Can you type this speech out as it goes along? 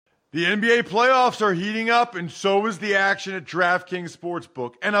The NBA playoffs are heating up, and so is the action at DraftKings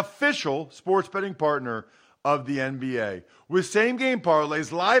Sportsbook, an official sports betting partner of the NBA. With same-game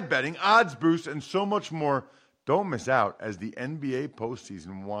parlays, live betting, odds boosts, and so much more, don't miss out as the NBA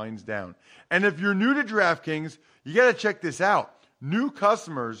postseason winds down. And if you're new to DraftKings, you got to check this out. New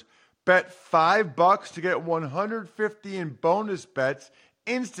customers bet $5 to get $150 in bonus bets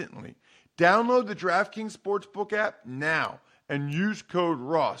instantly. Download the DraftKings Sportsbook app now and use code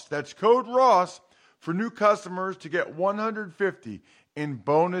Ross. That's code Ross for new customers to get $150 in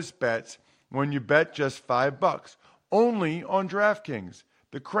bonus bets when you bet just $5. Only on DraftKings.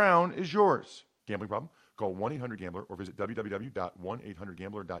 The crown is yours. Gambling problem? Call 1-800-GAMBLER or visit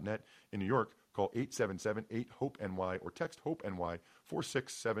www.1800gambler.net. In New York, call 877-8-HOPE-NY or text HOPE-NY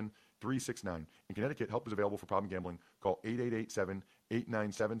 467-369. In Connecticut, help is available for problem gambling. Call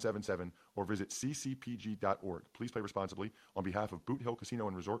 888-7-897-7777 or visit ccpg.org. Please play responsibly on behalf of Boot Hill Casino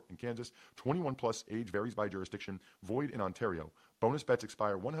and Resort in Kansas. 21 plus, age varies by jurisdiction. Void in Ontario. Bonus bets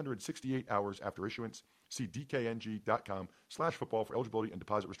expire 168 hours after issuance. See dkng.com/football for eligibility and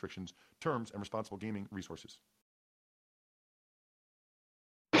deposit restrictions, terms, and responsible gaming resources.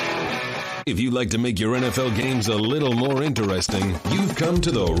 If you'd like to make your NFL games a little more interesting, you've come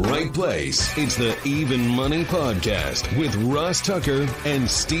to the right place. It's the Even Money Podcast with Ross Tucker and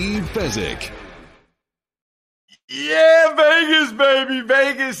Steve Fezzik. Yeah, Vegas, baby,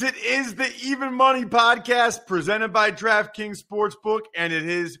 Vegas. It is the Even Money Podcast presented by DraftKings Sportsbook, and it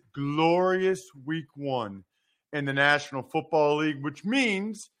is glorious week one in the National Football League, which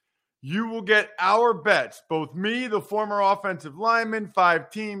means you will get our bets. Both me, the former offensive lineman, 5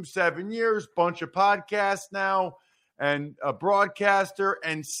 teams, 7 years, bunch of podcasts now, and a broadcaster,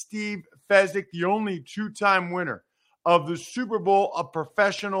 and Steve Fezzik, the only 2-time winner of the Super Bowl of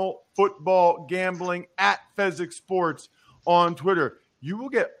professional football gambling at Fezzik Sports on Twitter. You will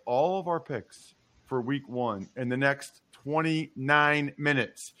get all of our picks for week one in the next 29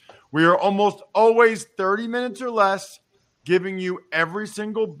 minutes. We are almost always 30 minutes or less, giving you every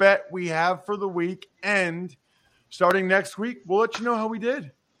single bet we have for the week. And starting next week, we'll let you know how we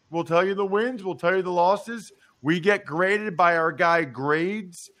did. We'll tell you the wins. We'll tell you the losses. We get graded by our guy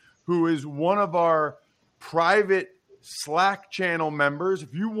Grades, who is one of our private Slack channel members.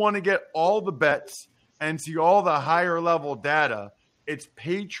 If you want to get all the bets and see all the higher level data, it's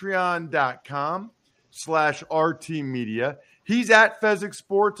patreon.com/RT Media. He's at Fezzik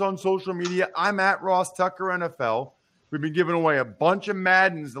Sports on social media. I'm at Ross Tucker NFL. We've been giving away a bunch of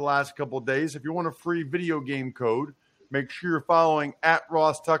Maddens the last couple of days. If you want a free video game code, make sure you're following at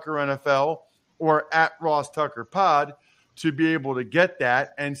Ross Tucker NFL or at Ross Tucker Pod to be able to get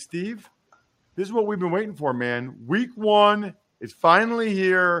that. And Steve, this is what we've been waiting for, man. Week one is finally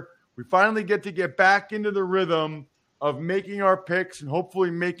here. We finally get back into the rhythm of making our picks and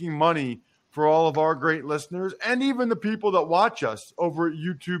hopefully making money for all of our great listeners and even the people that watch us over at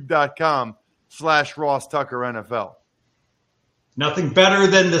youtube.com/Ross Tucker NFL. Nothing better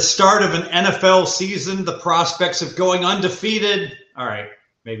than the start of an NFL season, the prospects of going undefeated. All right,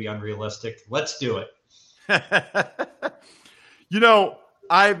 maybe unrealistic. Let's do it.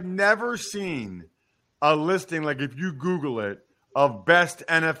 I've never seen a listing, like if you Google it, of best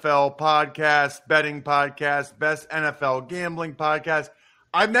NFL podcasts, betting podcasts, best NFL gambling podcasts.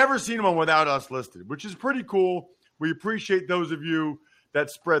 I've never seen one without us listed, which is pretty cool. We appreciate those of you that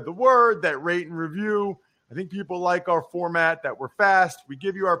spread the word, that rate and review. I think people like our format, that we're fast. We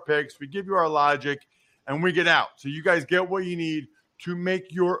give you our picks, we give you our logic, and we get out. So you guys get what you need to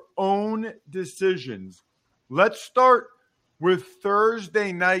make your own decisions. Let's start with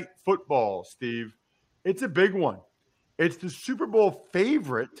Thursday night football, Steve. It's a big one. It's the Super Bowl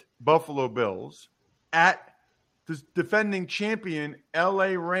favorite Buffalo Bills at the defending champion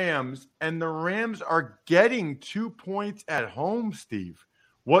LA Rams, and the Rams are getting 2 points at home, Steve.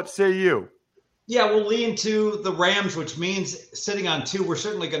 What say you? Yeah, we'll lean to the Rams, which means sitting on 2. We're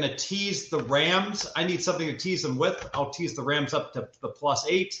certainly going to tease the Rams. I need something to tease them with. I'll tease the Rams up to the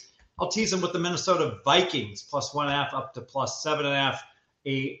 +8. I'll tease them with the Minnesota Vikings, +1.5 up to +7.5,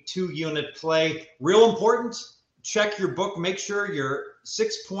 a 2-unit play. Real important, check your book. Make sure your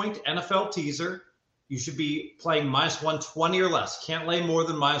 6-point NFL teaser, you should be playing -120 or less. Can't lay more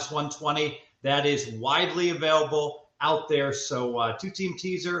than -120. That is widely available out there. So 2-team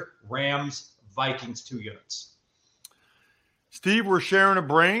teaser, Rams, Vikings, 2 units. Steve, we're sharing a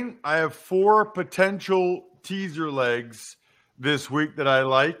brain. I have 4 potential teaser legs this week that I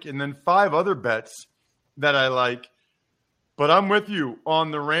like, and then 5 other bets that I like. But I'm with you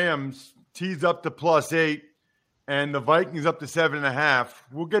on the Rams, tease up to +8, and the Vikings up to 7.5.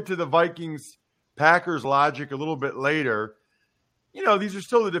 We'll get to the Vikings-Packers logic a little bit later. these are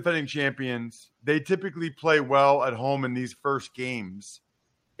still the defending champions. They typically play well at home in these first games.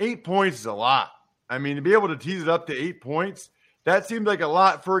 8 points is a lot. I mean, to be able to tease it up to 8 points, that seems like a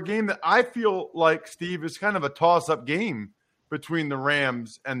lot for a game that I feel like, Steve, is kind of a toss-up game between the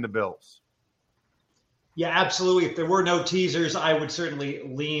Rams and the Bills. Yeah, absolutely. If there were no teasers, I would certainly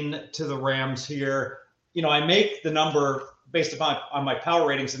lean to the Rams here. I make the number based upon on my power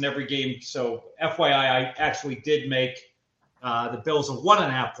ratings in every game. So FYI, I actually did make the Bills a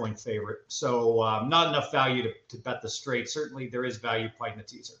 1.5 point favorite. So not enough value to bet the straight. Certainly there is value playing the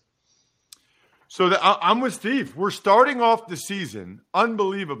teaser. So I'm with Steve. We're starting off the season,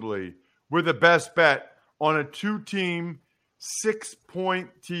 unbelievably, with a best bet on a 2-team 6-point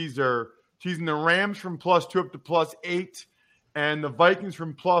teaser, teasing the Rams from +2 up to +8, and the Vikings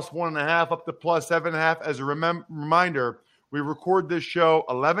from +1.5 up to +7.5. As a reminder, we record this show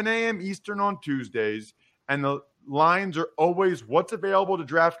 11 a.m. Eastern on Tuesdays, and the lines are always what's available to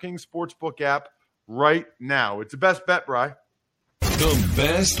DraftKings Sportsbook app right now. It's the best bet, Bri. The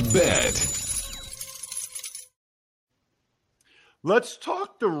best bet. Let's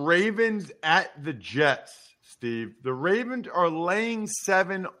talk the Ravens at the Jets, Steve. The Ravens are laying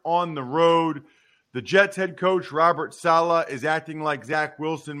 7 on the road. The Jets head coach, Robert Saleh, is acting like Zach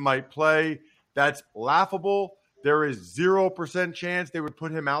Wilson might play. That's laughable. There is 0% chance they would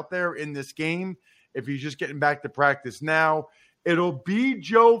put him out there in this game if he's just getting back to practice now. It'll be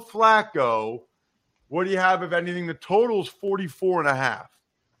Joe Flacco. What do you have, if anything? The total's 44.5.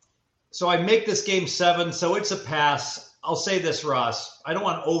 So I make this game 7, so it's a pass. I'll say this, Ross. I don't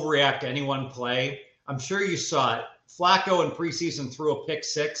want to overreact to any one play. I'm sure you saw it. Flacco in preseason threw a pick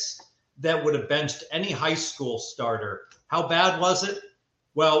 6 that would have benched any high school starter. How bad was it?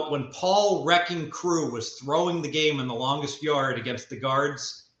 Well, when Paul Wrecking Crew was throwing the game in the longest yard against the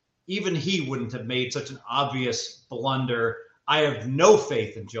guards, even he wouldn't have made such an obvious blunder. I have no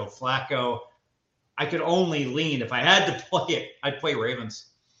faith in Joe Flacco. I could only lean. If I had to play it, I'd play Ravens.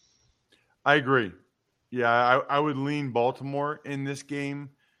 I agree. Yeah, I would lean Baltimore in this game.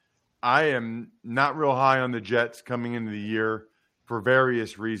 I am not real high on the Jets coming into the year for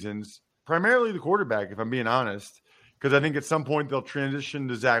various reasons, primarily the quarterback, if I'm being honest, because I think at some point they'll transition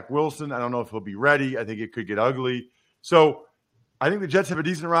to Zach Wilson. I don't know if he'll be ready. I think it could get ugly. So I think the Jets have a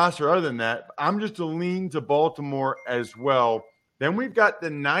decent roster other than that. I'm just a lean to Baltimore as well. Then we've got the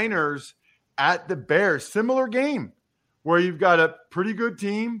Niners at the Bears. Similar game where you've got a pretty good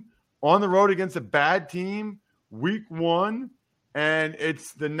team on the road against a bad team, week 1, and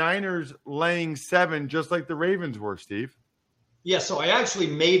it's the Niners laying 7, just like the Ravens were, Steve. Yeah, so I actually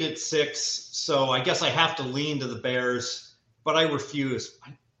made it 6, so I guess I have to lean to the Bears, but I refuse.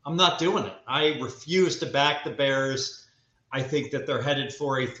 I'm not doing it. I refuse to back the Bears. I think that they're headed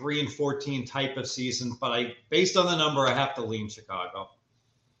for a 3-14 type of season, but based on the number, I have to lean Chicago.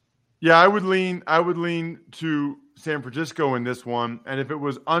 Yeah, I would lean to San Francisco in this one. And if it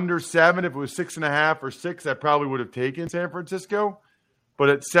was under 7, if it was 6.5 or 6, I probably would have taken San Francisco. But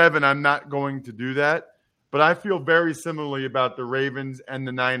at 7, I'm not going to do that. But I feel very similarly about the Ravens and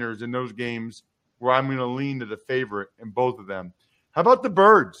the Niners in those games where I'm going to lean to the favorite in both of them. How about the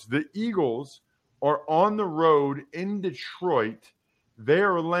Birds? The Eagles are on the road in Detroit. They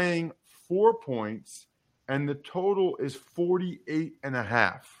are laying 4 points, and the total is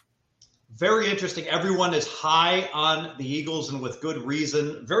 48.5. Very interesting. Everyone is high on the Eagles, and with good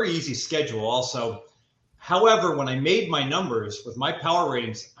reason. Very easy schedule also. However, when I made my numbers with my power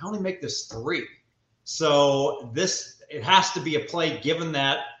ratings, I only make this 3. So it has to be a play given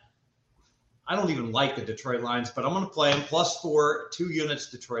that I don't even like the Detroit Lions, but I'm going to play them +4, 2 units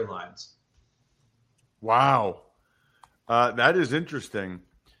Detroit Lions. Wow. That is interesting.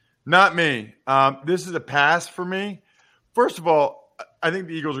 Not me. This is a pass for me. First of all, I think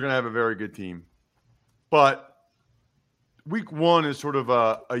the Eagles are going to have a very good team. But week 1 is sort of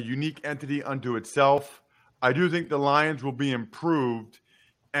a unique entity unto itself. I do think the Lions will be improved.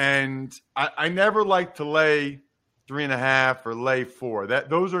 And I never like to lay 3.5 or lay 4.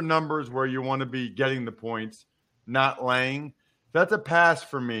 Those are numbers where you want to be getting the points, not laying. That's a pass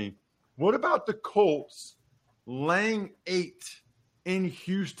for me. What about the Colts laying 8 in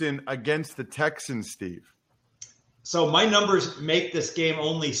Houston against the Texans, Steve? So my numbers make this game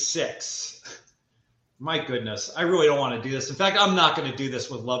only 6. My goodness, I really don't want to do this. In fact, I'm not going to do this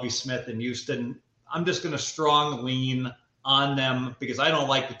with Lovie Smith in Houston. I'm just going to strong lean on them because I don't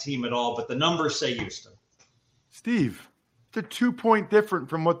like the team at all, but the numbers say Houston. Steve, it's a 2-point difference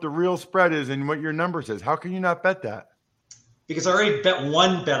from what the real spread is and what your number says. How can you not bet that? Because I already bet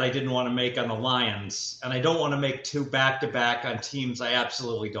one bet I didn't want to make on the Lions, and I don't want to make 2 back-to-back on teams I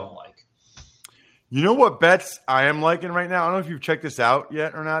absolutely don't like. You know what bets I am liking right now? I don't know if you've checked this out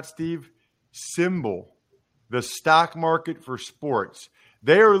yet or not, Steve. Symbol, the stock market for sports.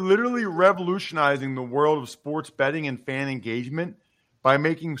 They are literally revolutionizing the world of sports betting and fan engagement by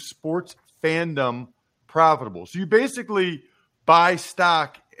making sports fandom profitable. So you basically buy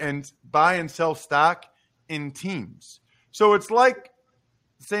and sell stock in teams. So it's like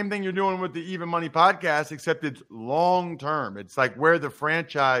the same thing you're doing with the Even Money podcast, except it's long term. It's like where the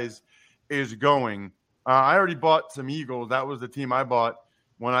franchise is going. I already bought some Eagles. That was the team I bought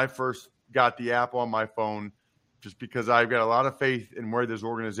when I first got the app on my phone, just because I've got a lot of faith in where this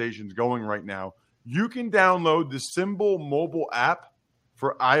organization's going right now. You can download the Symbol mobile app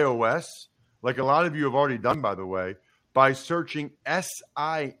for iOS, like a lot of you have already done, by the way, by searching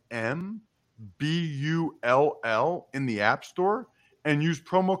SIMBULL in the App Store and use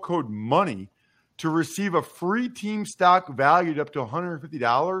promo code MONEY to receive a free team stock valued up to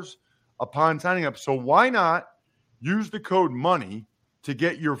 $150 upon signing up. So why not use the code MONEY to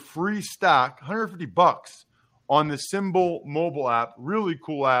get your free stock, $150 on the Symbol mobile app? Really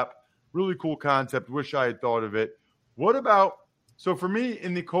cool app, really cool concept. Wish I had thought of it. What about, so for me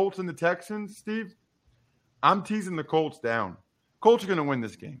in the Colts and the Texans, Steve, I'm teasing the Colts down. Colts are going to win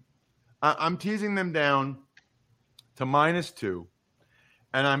this game. I'm teasing them down to -2,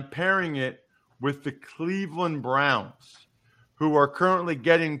 and I'm pairing it with the Cleveland Browns, who are currently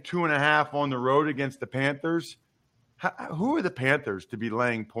getting 2.5 on the road against the Panthers. Who are the Panthers to be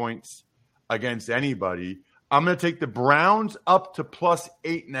laying points against anybody? I'm going to take the Browns up to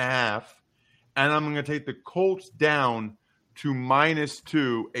 +8.5, and I'm going to take the Colts down to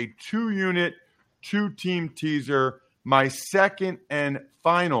 -2, a 2-unit, 2-team teaser, my second and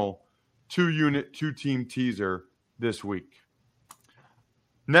final 2-unit, 2-team teaser this week.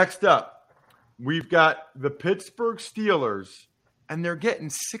 Next up, we've got the Pittsburgh Steelers, and they're getting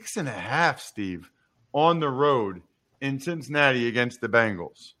 6.5, Steve, on the road in Cincinnati against the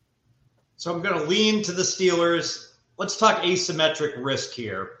Bengals. So I'm going to lean to the Steelers. Let's talk asymmetric risk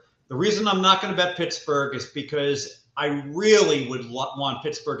here. The reason I'm not going to bet Pittsburgh is because I really would want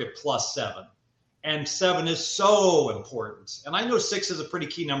Pittsburgh at +7. And 7 is so important. And I know 6 is a pretty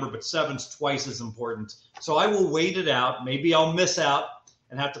key number, but 7's twice as important. So I will wait it out. Maybe I'll miss out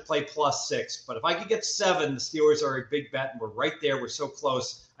and have to play +6. But if I could get 7, the Steelers are a big bet, and we're right there. We're so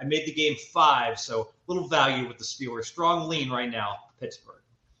close. I made the game 5, so little value with the Steelers. Strong lean right now, Pittsburgh.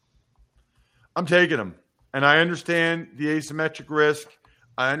 I'm taking them. And I understand the asymmetric risk.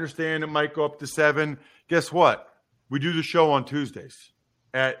 I understand it might go up to 7. Guess what? We do the show on Tuesdays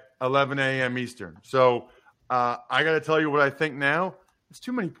at 11 a.m. Eastern. So I got to tell you what I think now. It's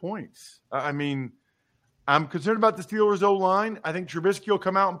too many points. I mean, I'm concerned about the Steelers' O-line. I think Trubisky will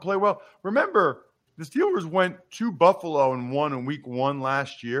come out and play well. Remember, the Steelers went to Buffalo and won in week 1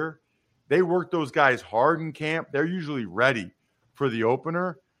 last year. They worked those guys hard in camp. They're usually ready for the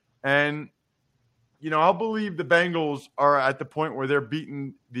opener. And, I'll believe the Bengals are at the point where they're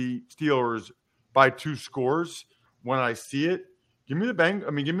beating the Steelers by 2 scores when I see it. Give me the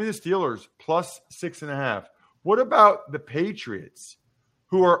Steelers +6.5. What about the Patriots,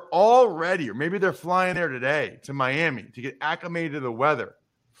 who are already, or maybe they're flying there today to Miami to get acclimated to the weather?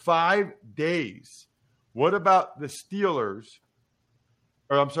 5 days. What about the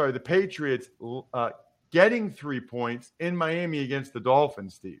the Patriots getting 3 points in Miami against the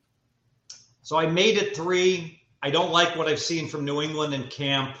Dolphins, Steve? So I made it 3. I don't like what I've seen from New England in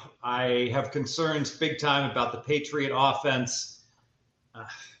camp. I have concerns big time about the Patriot offense.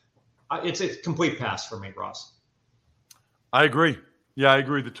 It's a complete pass for me, Ross. I agree. Yeah, I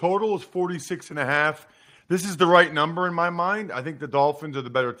agree. The total is 46.5. This is the right number in my mind. I think the Dolphins are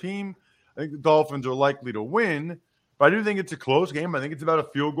the better team. I think the Dolphins are likely to win, but I do think it's a close game. I think it's about a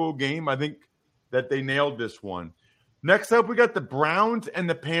field goal game. I think that they nailed this one. Next up, we got the Browns and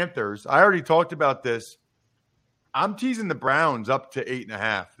the Panthers. I already talked about this. I'm teasing the Browns up to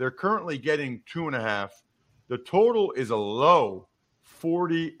 8.5. They're currently getting 2.5. The total is a low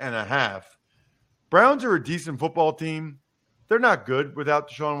 40.5. Browns are a decent football team. They're not good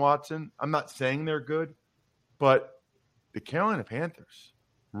without Deshaun Watson. I'm not saying they're good, but the Carolina Panthers,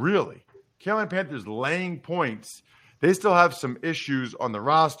 really, Carolina Panthers laying points. They still have some issues on the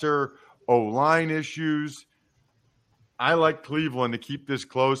roster, O-line issues. I like Cleveland to keep this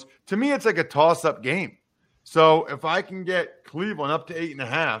close. To me, it's like a toss-up game. So if I can get Cleveland up to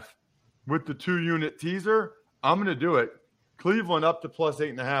 8.5 with the 2-unit teaser, I'm going to do it. Cleveland up to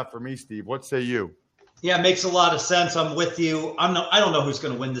 +8.5 for me, Steve. What say you? Yeah, it makes a lot of sense. I'm with you. I don't know who's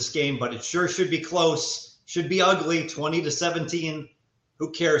going to win this game, but it sure should be close. Should be ugly, 20-17.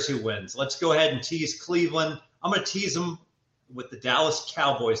 Who cares who wins? Let's go ahead and tease Cleveland. I'm going to tease them with the Dallas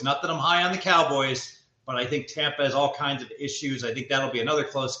Cowboys. Not that I'm high on the Cowboys, but I think Tampa has all kinds of issues. I think that'll be another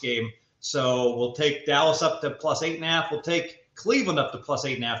close game. So we'll take Dallas up to plus 8.5. We'll take Cleveland up to plus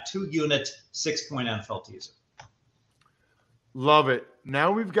 8.5, 2-unit, 6-point NFL teaser. Love it.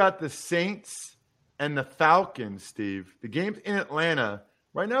 Now we've got the Saints and the Falcons, Steve. The game's in Atlanta.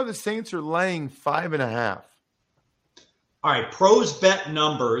 Right now the Saints are laying 5.5. All right, pros bet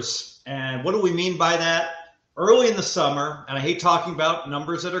numbers. And what do we mean by that? Early in the summer, and I hate talking about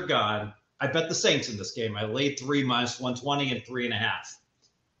numbers that are gone, I bet the Saints in this game. I laid 3 minus 120 and 3.5.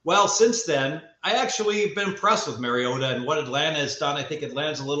 Well, since then, I actually have been impressed with Mariota and what Atlanta has done. I think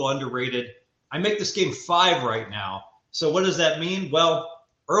Atlanta's a little underrated. I make this game 5 right now. So what does that mean? Well,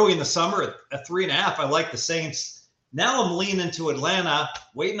 early in the summer at 3.5, I like the Saints. Now I'm leaning to Atlanta,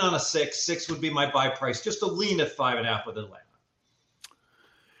 waiting on a 6. 6 would be my buy price, just to lean at 5.5 with Atlanta.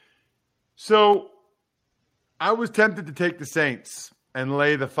 So I was tempted to take the Saints and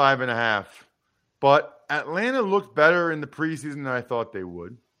lay the 5.5, but Atlanta looked better in the preseason than I thought they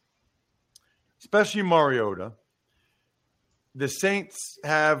would, especially Mariota. The Saints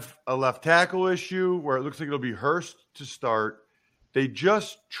have a left tackle issue where it looks like it'll be Hurst to start. They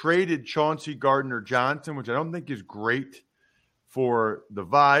just traded Chauncey Gardner-Johnson, which I don't think is great for the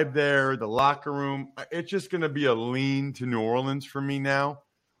vibe there, the locker room. It's just going to be a lean to New Orleans for me now.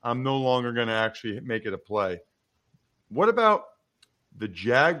 I'm no longer going to actually make it a play. What about the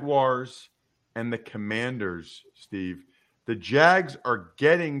Jaguars and the Commanders, Steve? The Jags are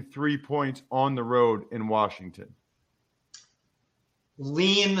getting 3 points on the road in Washington.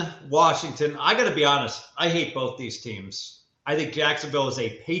 Lean Washington. I got to be honest. I hate both these teams. I think Jacksonville is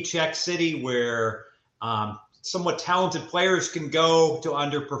a paycheck city where somewhat talented players can go to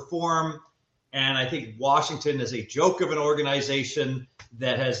underperform. And I think Washington is a joke of an organization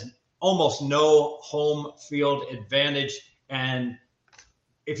that has almost no home field advantage. And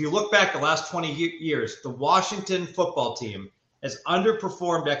if you look back the last 20 years, the Washington football team has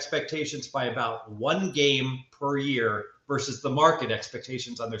underperformed expectations by about 1 game per year versus the market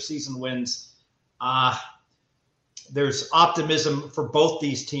expectations on their season wins. There's optimism for both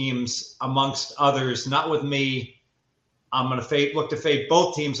these teams amongst others, not with me. I'm going to look to fade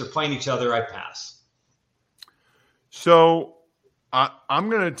both teams. Are playing each other. I pass. So I'm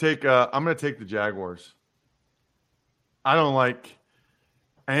going to take the Jaguars. I don't like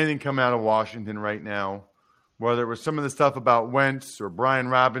anything coming out of Washington right now, whether it was some of the stuff about Wentz or Brian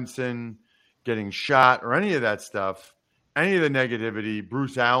Robinson getting shot or any of that stuff, any of the negativity,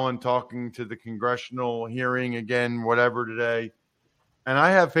 Bruce Allen talking to the congressional hearing again, whatever today. And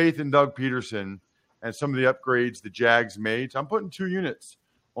I have faith in Doug Peterson and some of the upgrades the Jags made. So I'm putting 2 units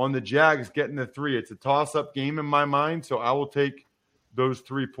on the Jags getting the 3. It's a toss-up game in my mind, so I will take those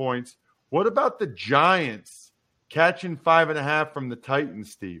 3 points. What about the Giants catching 5.5 from the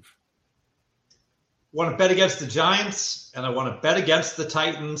Titans, Steve? Want to bet against the Giants, and I want to bet against the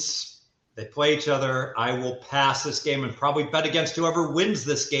Titans. They play each other. I will pass this game and probably bet against whoever wins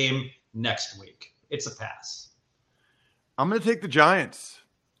this game next week. It's a pass. I'm going to take the Giants.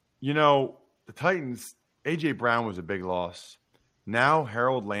 You know, the Titans, A.J. Brown was a big loss. Now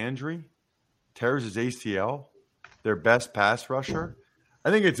Harold Landry tears his ACL, their best pass rusher.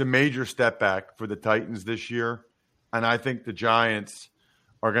 I think it's a major step back for the Titans this year, and I think the Giants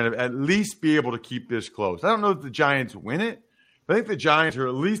are going to at least be able to keep this close. I don't know if the Giants win it, but I think the Giants are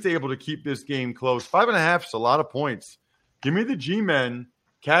at least able to keep this game close. 5.5 is a lot of points. Give me the G-men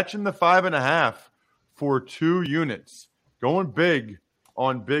catching the 5.5 for 2 units. Going big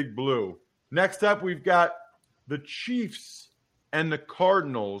on Big Blue. Next up, we've got the Chiefs and the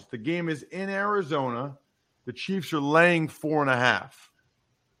Cardinals. The game is in Arizona. The Chiefs are laying 4.5.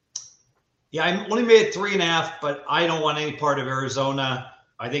 Yeah, I only made it 3.5, but I don't want any part of Arizona.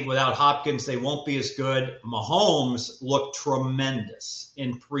 I think without Hopkins, they won't be as good. Mahomes looked tremendous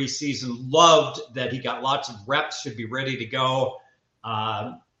in preseason. Loved that he got lots of reps, should be ready to go.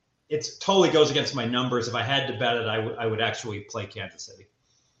 It totally goes against my numbers. If I had to bet it, I would actually play Kansas City.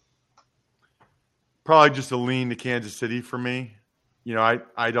 Probably just a lean to Kansas City for me. You know,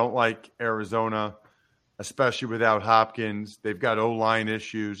 I don't like Arizona, especially without Hopkins. They've got O-line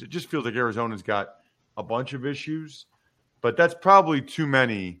issues. It just feels like Arizona's got a bunch of issues. But that's probably too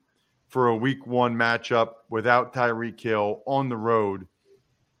many for a week 1 matchup without Tyreek Hill on the road.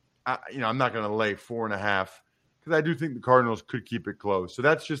 I'm not going to lay 4.5 because I do think the Cardinals could keep it close. So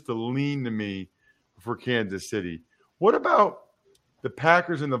that's just a lean to me for Kansas City. What about the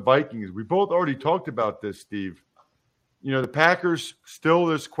Packers and the Vikings? We both already talked about this, Steve. You know, the Packers, still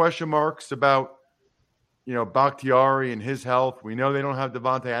there's question marks about, you know, Bakhtiari and his health. We know they don't have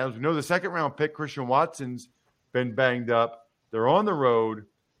Devontae Adams. We know the second-round pick, Christian Watson's been banged up. They're on the road.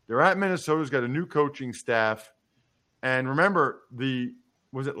 They're at Minnesota's got a new coaching staff. And remember,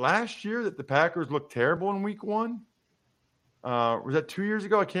 was it last year that the Packers looked terrible in week 1? Was that 2 years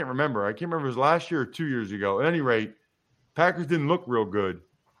ago? I can't remember. I can't remember if it was last year or 2 years ago. At any rate, Packers didn't look real good.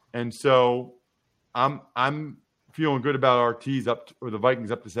 And so I'm feeling good about our tees or the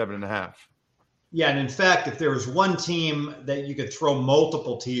Vikings up to 7.5. Yeah, and in fact, if there was one team that you could throw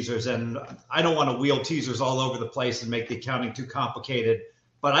multiple teasers, and I don't want to wheel teasers all over the place and make the accounting too complicated,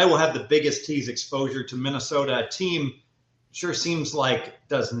 but I will have the biggest tease exposure to Minnesota, a team sure seems like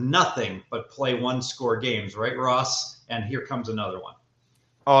does nothing but play one-score games, right, Ross? And here comes another one.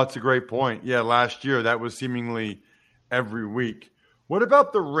 Oh, it's a great point. Yeah, last year that was seemingly every week. What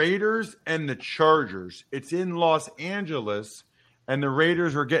about the Raiders and the Chargers? It's in Los Angeles, and the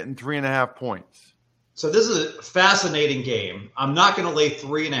Raiders are getting 3.5 points. So this is a fascinating game. I'm not going to lay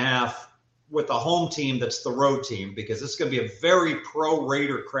 3.5 with a home team that's the road team because this is going to be a very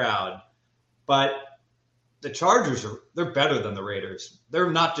pro-Raider crowd. But the Chargers they're better than the Raiders. They're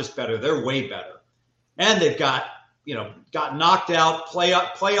not just better, they're way better. And they've got knocked out,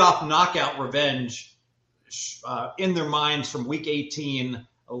 playoff knockout revenge in their minds from week 18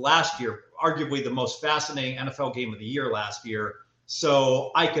 last year, arguably the most fascinating NFL game of the year last year.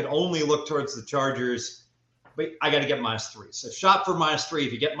 So I could only look towards the Chargers, but I got to get -3. So shop for -3.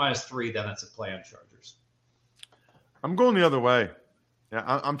 If you get -3, then it's a play on Chargers. I'm going the other way. Yeah,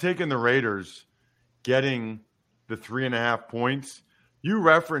 I'm taking the Raiders getting the 3.5 points. You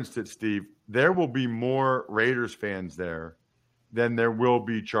referenced it, Steve. There will be more Raiders fans there than there will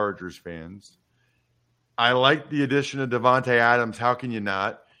be Chargers fans. I like the addition of Devontae Adams. How can you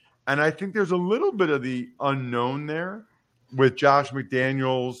not? And I think there's a little bit of the unknown there with Josh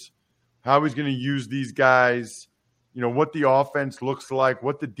McDaniels, how he's going to use these guys, what the offense looks like,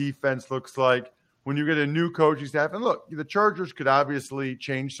 what the defense looks like when you get a new coaching staff. And look, the Chargers could obviously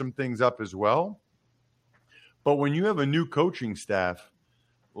change some things up as well. But when you have a new coaching staff,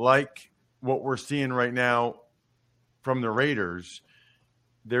 like what we're seeing right now from the Raiders,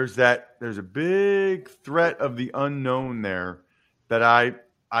 there's a big threat of the unknown there that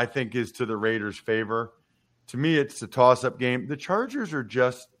I think is to the Raiders' favor. To me, it's a toss-up game. The Chargers are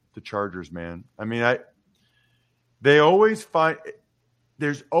just the Chargers, man. I mean, they always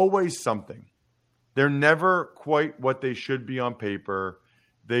there's always something. They're never quite what they should be on paper.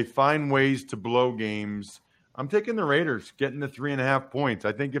 They find ways to blow games. I'm taking the Raiders, getting the 3.5 points.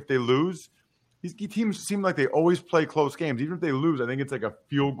 I think if they lose, these teams seem like they always play close games. Even if they lose, I think it's like a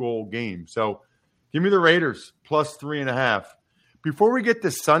field goal game. So give me the Raiders plus 3.5. Before we get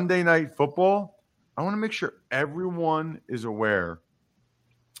to Sunday Night Football, I want to make sure everyone is aware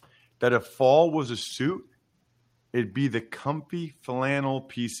that if fall was a suit, it'd be the comfy flannel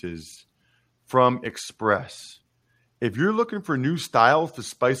pieces from Express. If you're looking for new styles to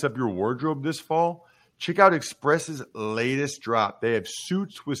spice up your wardrobe this fall, check out Express's latest drop. They have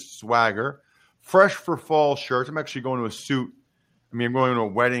suits with swagger, fresh for fall shirts. I'm actually going to a suit. I'm going to a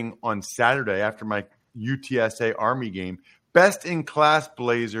wedding on Saturday after my UTSA Army game. Best in class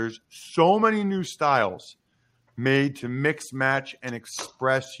blazers, so many new styles made to mix, match, and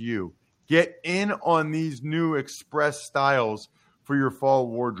express you. Get in on these new Express styles for your fall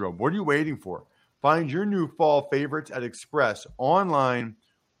wardrobe. What are you waiting for? Find your new fall favorites at Express, online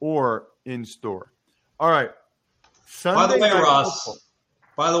or in store. All right. By the way, Ross,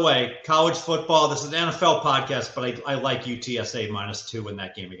 college football, this is an NFL podcast, but I like UTSA -2 in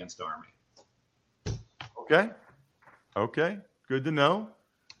that game against Army. Okay. Good to know.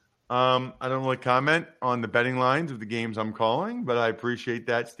 I don't really comment on the betting lines of the games I'm calling, but I appreciate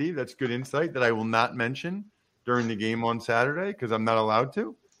that, Steve. That's good insight that I will not mention during the game on Saturday because I'm not allowed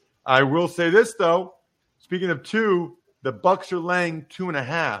to. I will say this, though. Speaking of 2, the Bucs are laying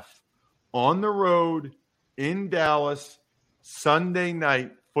 2.5 on the road in Dallas, Sunday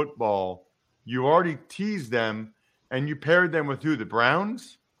Night Football. You already teased them, and you paired them with who? The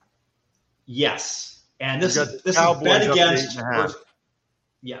Browns? Yes. And this is bet against.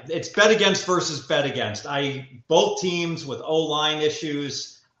 It's bet against versus bet against. Both teams with O-line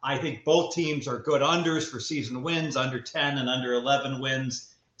issues. I think both teams are good unders for season wins, under 10 and under 11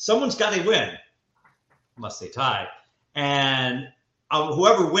 wins. Someone's got to win, unless they tie. And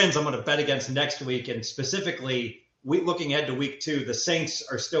whoever wins, I'm going to bet against next week. And specifically, looking ahead to week 2, the Saints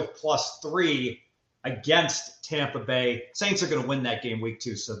are still +3 against Tampa Bay. Saints are going to win that game week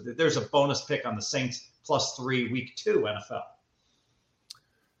 2. So there's a bonus pick on the Saints +3 week 2 NFL.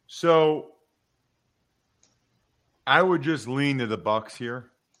 So I would just lean to the Bucs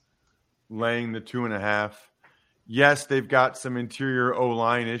here, laying the 2.5. Yes, they've got some interior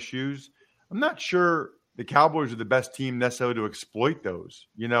O-line issues. I'm not sure the Cowboys are the best team necessarily to exploit those.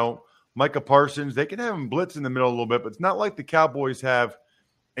 You know, Micah Parsons, they can have him blitz in the middle a little bit, but it's not like the Cowboys have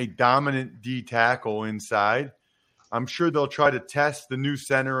a dominant D tackle inside. I'm sure they'll try to test the new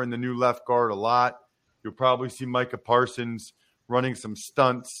center and the new left guard a lot. You'll probably see Micah Parsons running some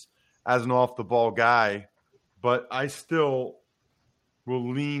stunts as an off-the-ball guy, but I still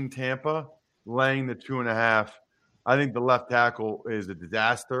will lean Tampa, laying the 2.5. I think the left tackle is a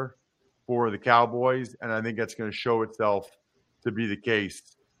disaster for the Cowboys, and I think that's going to show itself to be the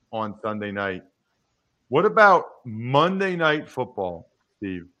case on Sunday night. What about Monday Night Football,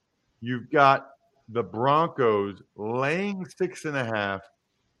 Steve? You've got the Broncos laying 6.5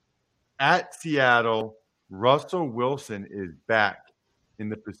 at Seattle. Russell Wilson is back in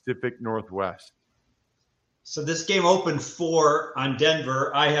the Pacific Northwest. So this game opened 4 on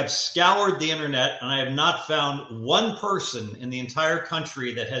Denver. I have scoured the internet, and I have not found one person in the entire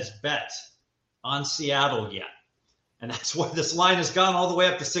country that has bet on Seattle yet. And that's why this line has gone all the way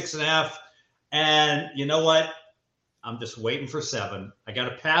up to 6.5. And you know what? I'm just waiting for 7. I got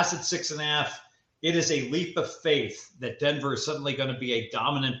to pass at 6.5. It is a leap of faith that Denver is suddenly going to be a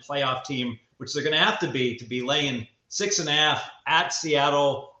dominant playoff team, which they're going to be laying 6.5 at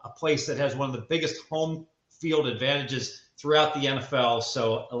Seattle, a place that has one of the biggest home field advantages throughout the NFL.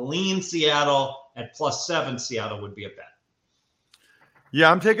 So a lean Seattle at +7 Seattle would be a bet.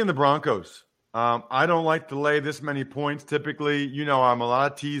 Yeah, I'm taking the Broncos. I don't like to lay this many points. Typically, you know, I'm a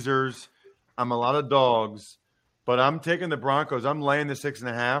lot of teasers. I'm a lot of dogs. But I'm taking the Broncos. I'm laying the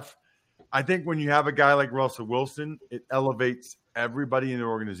 6.5. I think when you have a guy like Russell Wilson, it elevates everybody in the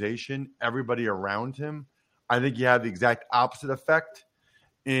organization, everybody around him. I think you have the exact opposite effect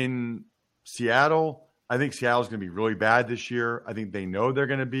in Seattle. I think Seattle's going to be really bad this year. I think they know they're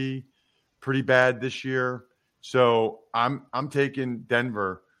going to be pretty bad this year. So I'm taking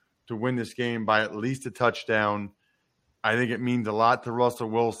Denver to win this game by at least a touchdown. I think it means a lot to Russell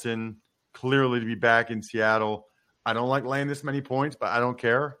Wilson, clearly, to be back in Seattle. I don't like laying this many points, but I don't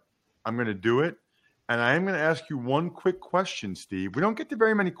care. I'm going to do it. And I am going to ask you one quick question, Steve. We don't get to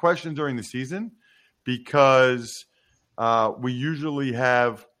very many questions during the season because we usually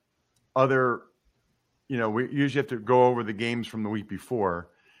have other – we usually have to go over the games from the week before.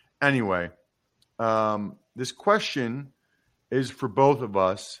 Anyway, this question is for both of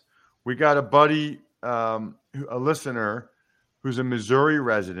us. We got a buddy, a listener, who's a Missouri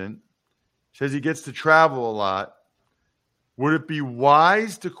resident, says he gets to travel a lot. Would it be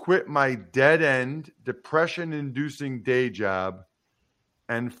wise to quit my dead-end, depression-inducing day job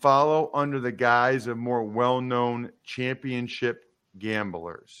and follow under the guise of more well-known championship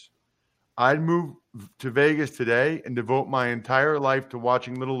gamblers? I'd move to Vegas today and devote my entire life to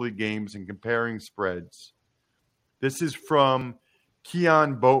watching Little League games and comparing spreads. This is from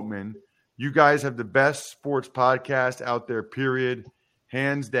Keon Boatman. You guys have the best sports podcast out there, period.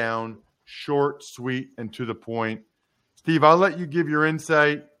 Hands down, short, sweet, and to the point. Steve, I'll let you give your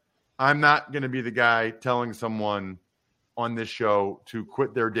insight. I'm not going to be the guy telling someone on this show to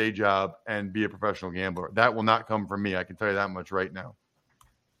quit their day job and be a professional gambler. That will not come from me. I can tell you that much right now.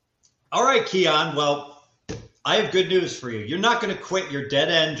 All right, Keon. Well, I have good news for you. You're not going to quit your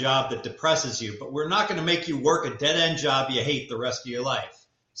dead-end job that depresses you, but we're not going to make you work a dead-end job you hate the rest of your life.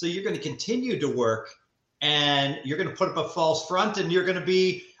 So you're going to continue to work, and you're going to put up a false front, and you're going to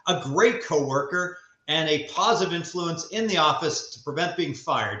be a great coworker and a positive influence in the office to prevent being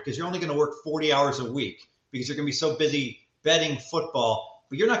fired, because you're only going to work 40 hours a week because you're going to be so busy betting football.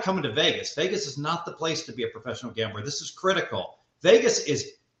 But you're not coming to Vegas. Vegas is not the place to be a professional gambler. This is critical. Vegas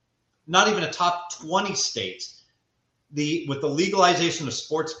is not even a top 20 state. With the legalization of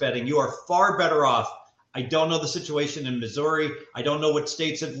sports betting, you are far better off. I don't know the situation in Missouri. I don't know what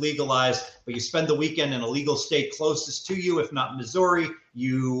states have legalized, but you spend the weekend in a legal state closest to you, if not Missouri.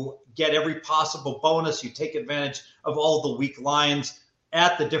 You get every possible bonus. You take advantage of all the weak lines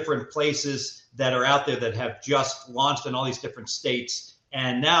at the different places that are out there that have just launched in all these different states.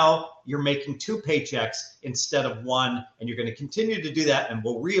 And now you're making 2 paychecks instead of 1, and you're going to continue to do that, and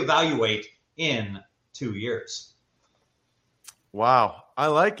we'll reevaluate in 2 years. Wow, I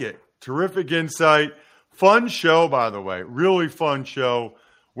like it. Terrific insight. Fun show, by the way. Really fun show.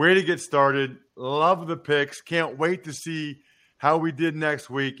 Way to get started. Love the picks. Can't wait to see how we did next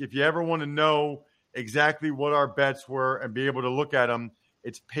week. If you ever want to know exactly what our bets were and be able to look at them,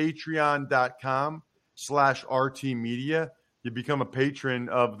 it's patreon.com/RTmedia. You become a patron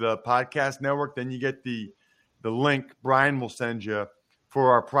of the podcast network. Then you get the link Brian will send you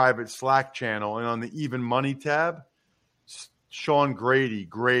for our private Slack channel. And on the Even Money tab, Sean Grady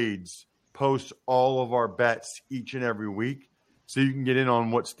grades, posts all of our bets each and every week. So you can get in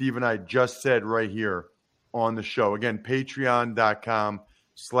on what Steve and I just said right here on the show. Again,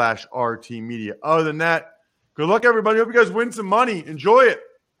 patreon.com/RT Media. Other than that, good luck, everybody. Hope you guys win some money. Enjoy it.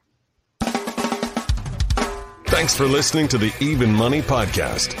 Thanks for listening to the Even Money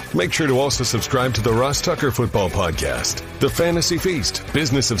Podcast. Make sure to also subscribe to the Ross Tucker Football Podcast, The Fantasy Feast,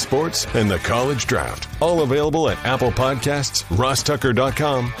 Business of Sports, and The College Draft. All available at Apple Podcasts,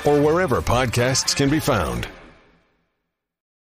 rosstucker.com, or wherever podcasts can be found.